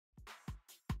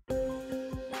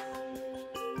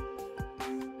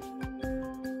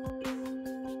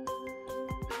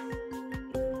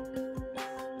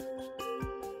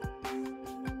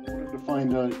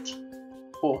find out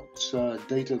what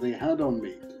data they had on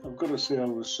me. I've got to say I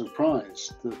was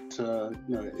surprised that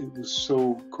it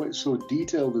was quite so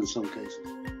detailed in some cases.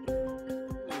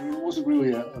 It wasn't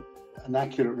really an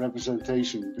accurate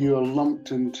representation. You are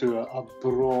lumped into a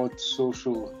broad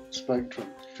social spectrum,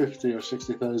 50 or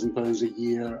 60,000 pounds a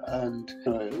year, and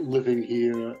living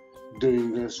here,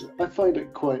 doing this. I find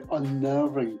it quite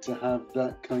unnerving to have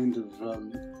that kind of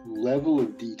level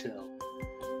of detail.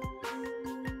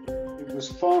 It was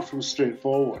far from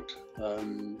straightforward.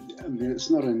 It's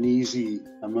not an easy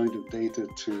amount of data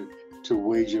to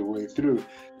wage your way through.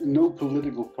 No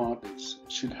political parties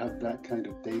should have that kind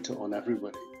of data on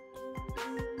everybody.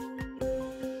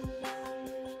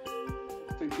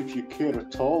 I think if you care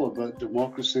at all about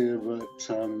democracy, about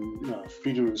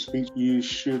freedom of speech, you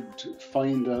should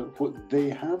find out what they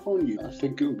have on you. I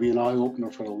think it would be an eye-opener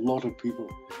for a lot of people.